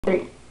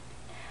3.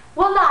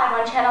 We're live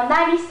on channel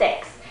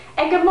 96,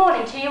 and good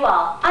morning to you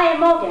all. I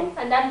am Morgan.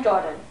 And I'm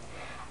Jordan.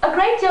 A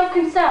great deal of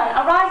concern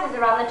arises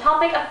around the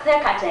topic of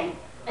clear cutting.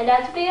 And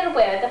as we are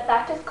aware, the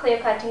fact is clear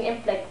cutting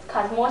inflicts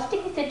cause more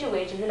sticky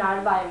situations in our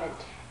environment.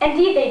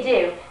 Indeed they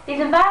do. These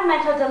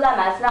environmental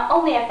dilemmas not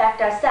only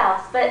affect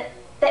ourselves, but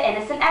the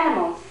innocent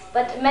animals.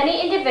 But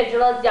many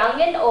individuals, young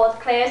and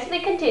old, carelessly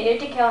continue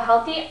to kill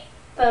healthy,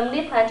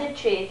 firmly planted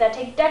trees that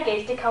take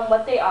decades to become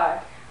what they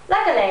are.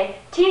 Luckily,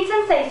 teen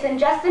sensation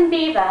Justin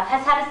Beaver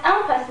has had his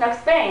own personal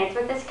experience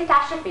with this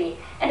catastrophe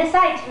and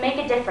decided to make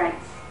a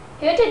difference.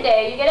 Here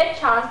today, you get a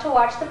chance to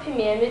watch the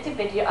premiere music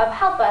video of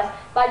Help Us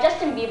by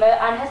Justin Beaver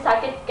and his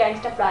psychic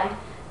gangster friend,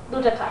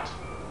 Ludacut.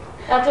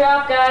 That's a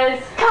wrap,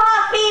 guys.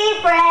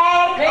 Coffee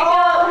break!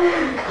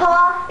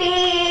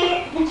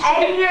 Coffee!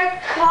 And your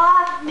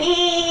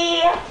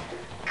coffee!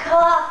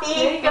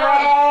 Coffee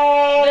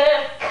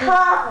break!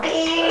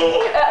 Coffee!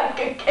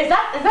 Is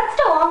that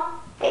still on?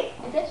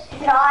 Is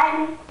it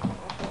on?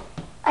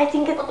 I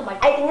think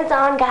it's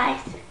on,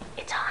 guys.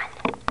 It's on.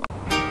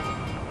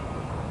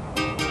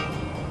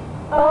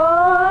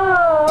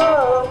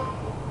 Oh.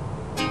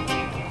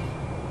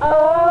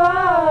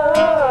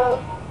 Oh.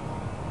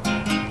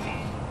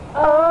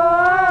 Oh.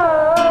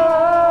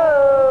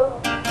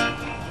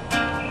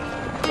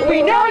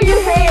 We know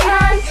you hate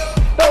us,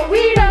 but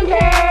we don't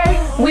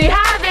care. We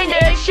have an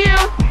issue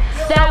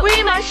that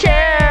we must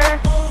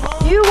share.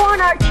 You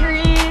want our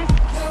trees,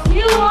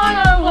 you want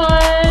our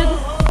wood,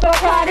 but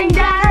cutting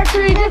down our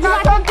trees is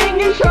not something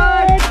you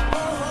should.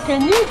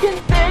 Can you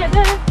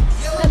consider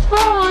this for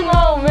a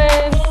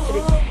moment?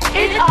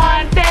 It's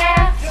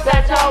unfair,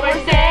 that's all we're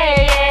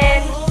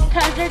saying.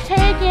 Cause they're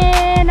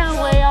taking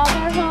away all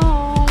their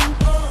homes,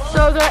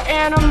 so the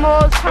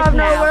animals have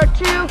nowhere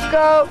to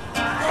go.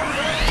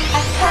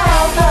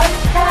 Help us,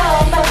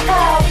 help us,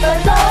 help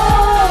us,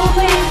 oh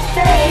please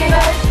save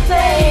us,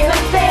 save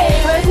us,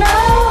 save us, no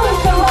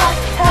come on,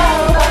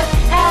 help us,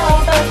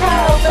 help us,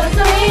 help us,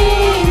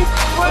 please,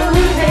 we're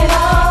losing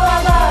all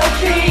of our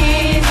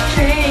trees,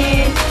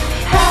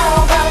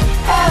 help us,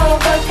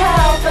 help us,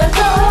 help us,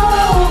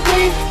 oh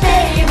please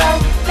save us,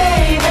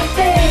 save us,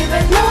 save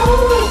us, no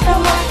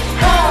come on,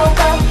 help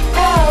us,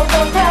 help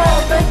us,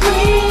 help us,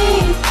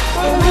 please,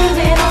 we're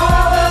losing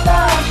all of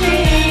our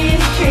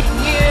trees,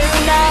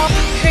 You know,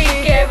 trees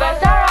give us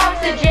our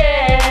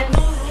oxygen,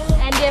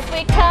 and if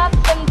we cut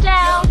them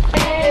down,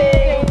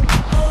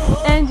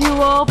 and you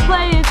all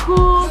play it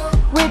cool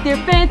with your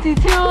fancy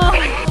tools,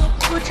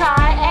 we'll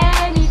try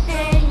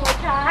anything, we'll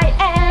try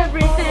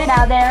everything.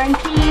 Now they're in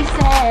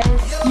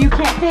pieces, you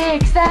can't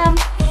fix them,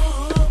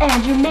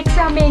 and you mix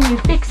them and you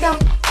fix them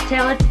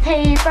till it's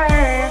paper.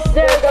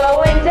 They're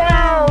going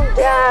down,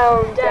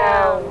 down,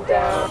 down,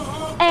 down.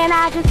 And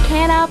I just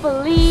cannot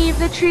believe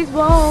the trees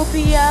won't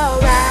be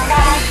around.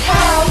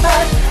 Help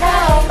us,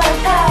 help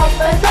us, help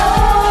us,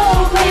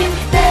 oh please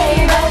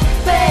save us,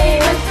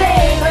 save us,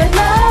 save us,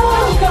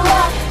 no come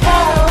on,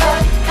 help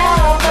us,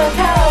 help us,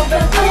 help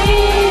us,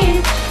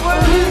 please,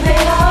 we're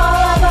losing all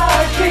of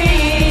our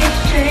trees,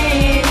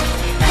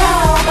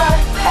 help us,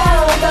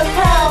 help us,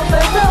 help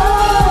us,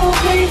 oh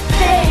please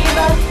save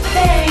us,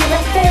 save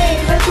us,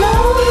 save us, no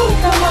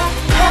come on,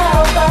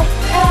 help us,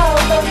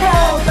 help us,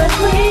 help us,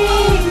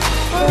 please,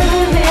 we're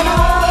losing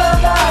all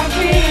of our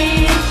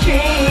trees.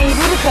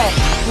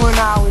 When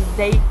I was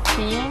 18,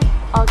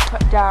 I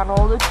cut down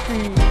all the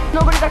trees.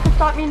 Nobody that could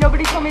stop me,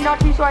 nobody told me not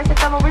to, so I sent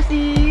them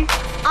overseas.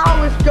 I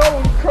was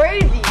going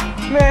crazy.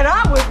 Man,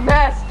 I was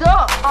messed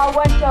up. I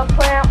went to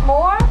plant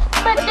more,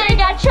 but they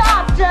got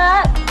chopped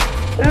up.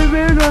 And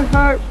then I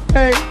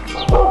heartbreak.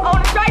 I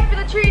want to strike for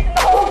the trees in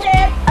the whole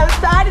land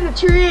outside of the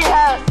tree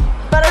house.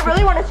 But I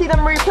really want to see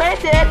them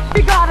replanted.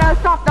 We gotta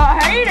stop the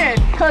hating,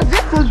 cause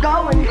this is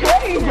going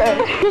crazy.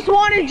 Just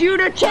wanted you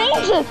to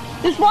change this.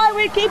 That's why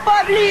we keep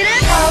on bleeding.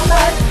 Help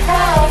us,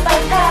 help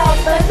us,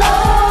 help us,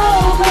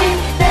 oh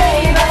please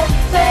save us,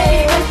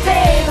 save us,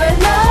 save us,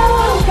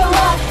 no come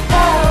on,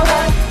 help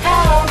us,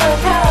 help us,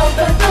 help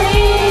us,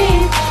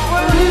 please,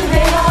 we're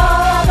losing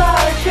all of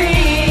our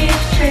trees,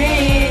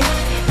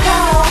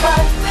 help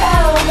us,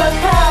 help us,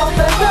 help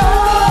us,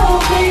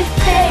 oh please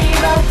save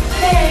us,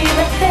 save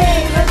us,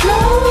 save us, no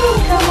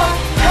come on,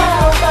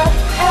 help us,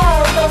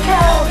 help us,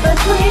 help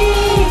us,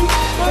 please,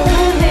 we're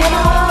losing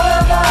all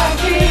of our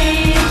trees.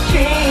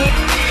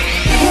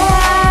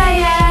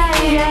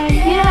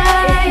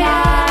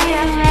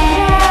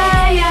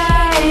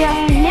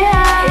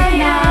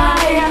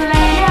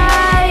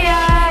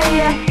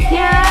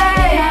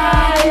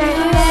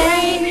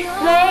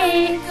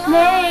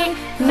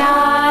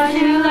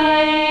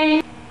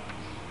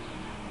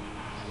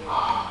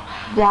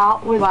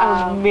 That was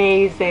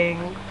amazing.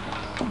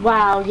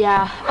 Wow,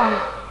 yeah.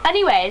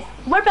 Anyways,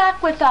 we're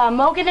back with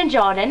Morgan and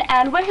Jordan,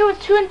 and we're here with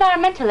two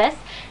environmentalists,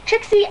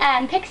 Trixie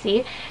and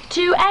Pixie,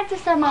 to answer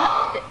some...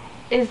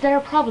 Is there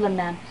a problem,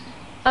 ma'am?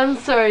 I'm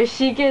sorry,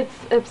 she gets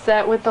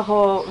upset with the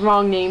whole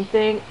wrong name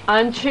thing.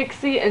 I'm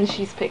Trixie and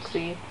she's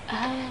Pixie.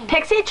 Oh.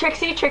 Pixie,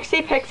 Trixie,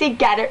 Trixie, Pixie,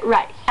 get it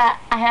right. I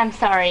am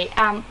sorry.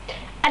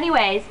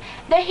 Anyways,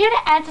 they're here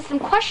to answer some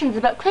questions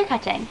about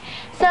clearcutting.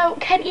 So,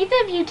 can either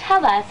of you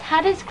tell us,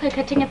 how does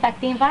clearcutting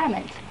affect the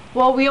environment?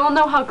 Well, we all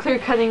know how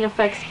clearcutting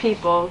affects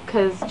people,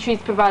 because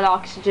trees provide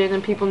oxygen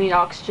and people need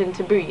oxygen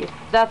to breathe.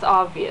 That's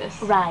obvious.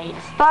 Right.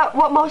 But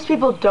what most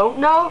people don't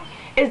know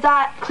is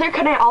that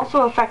clearcutting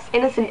also affects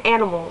innocent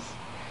animals.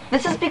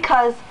 This is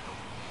because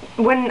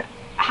when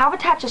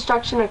habitat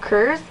destruction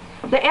occurs,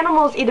 the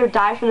animals either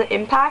die from the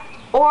impact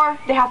or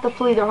they have to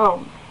flee their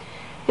home.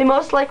 They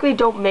most likely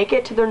don't make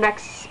it to their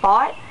next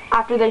spot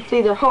after they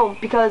flee their home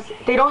because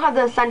they don't have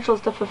the essentials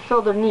to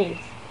fulfill their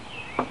needs.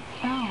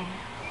 Oh.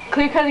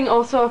 Clearcutting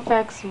also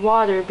affects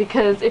water,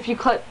 because if you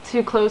cut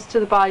too close to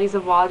the bodies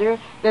of water,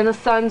 then the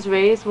sun's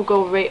rays will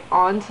go right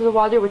onto the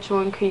water, which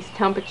will increase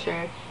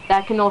temperature.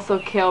 That can also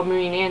kill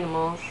marine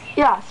animals.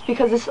 Yes,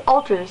 because this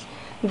alters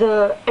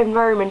the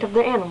environment of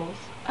the animals.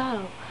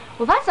 Oh.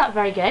 Well, that's not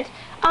very good.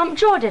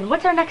 Jordan,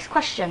 what's our next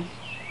question?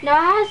 Now,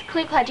 how has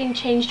clearcutting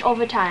changed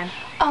over time?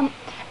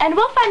 And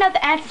we'll find out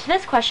the answer to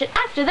this question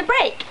after the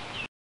break.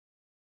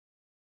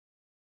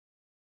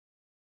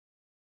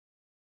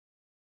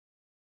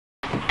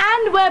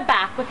 And we're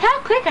back with how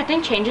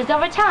clearcutting changes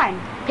over time.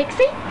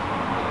 Pixie?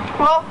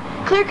 Well,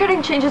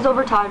 clearcutting changes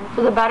over time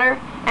for the better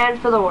and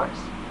for the worse.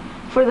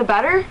 For the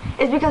better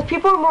is because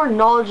people are more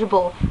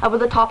knowledgeable about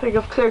the topic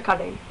of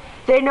clearcutting.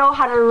 They know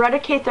how to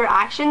eradicate their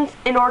actions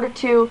in order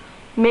to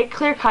make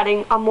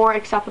clearcutting a more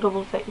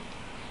acceptable thing.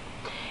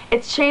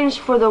 It's changed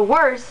for the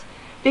worse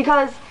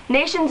because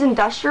nations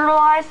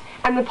industrialize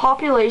and the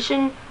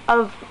population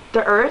of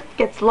the earth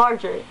gets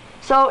larger.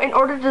 So in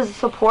order to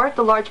support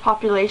the large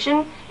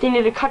population, they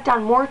need to cut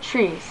down more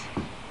trees.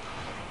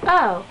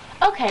 Oh,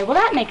 okay, well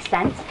that makes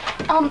sense.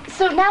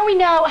 So now we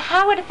know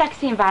how it affects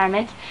the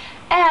environment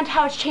and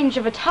how it's changed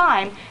over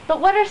time, but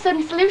what are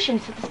some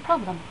solutions to this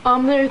problem?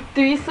 There are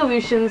 3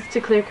 solutions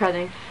to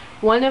clearcutting.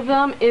 One of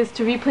them is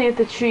to replant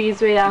the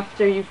trees right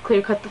after you've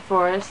clear-cut the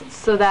forest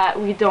so that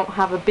we don't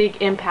have a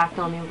big impact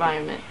on the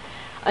environment.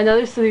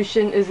 Another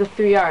solution is the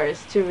 3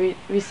 R's, to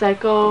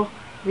recycle,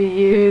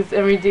 reuse,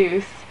 and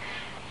reduce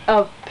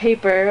of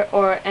paper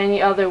or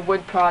any other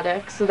wood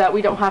products so that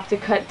we don't have to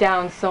cut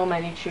down so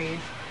many trees.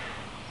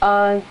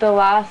 The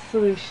last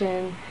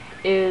solution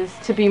is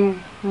to be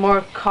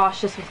more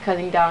cautious with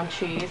cutting down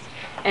trees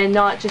and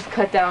not just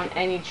cut down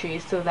any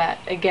trees so that,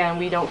 again,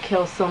 we don't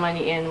kill so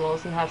many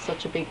animals and have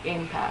such a big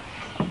impact.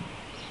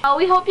 Well,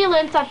 we hope you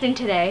learned something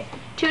today.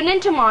 Tune in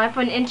tomorrow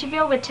for an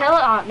interview with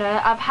Taylor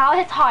Antner of how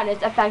his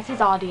harness affects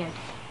his audience.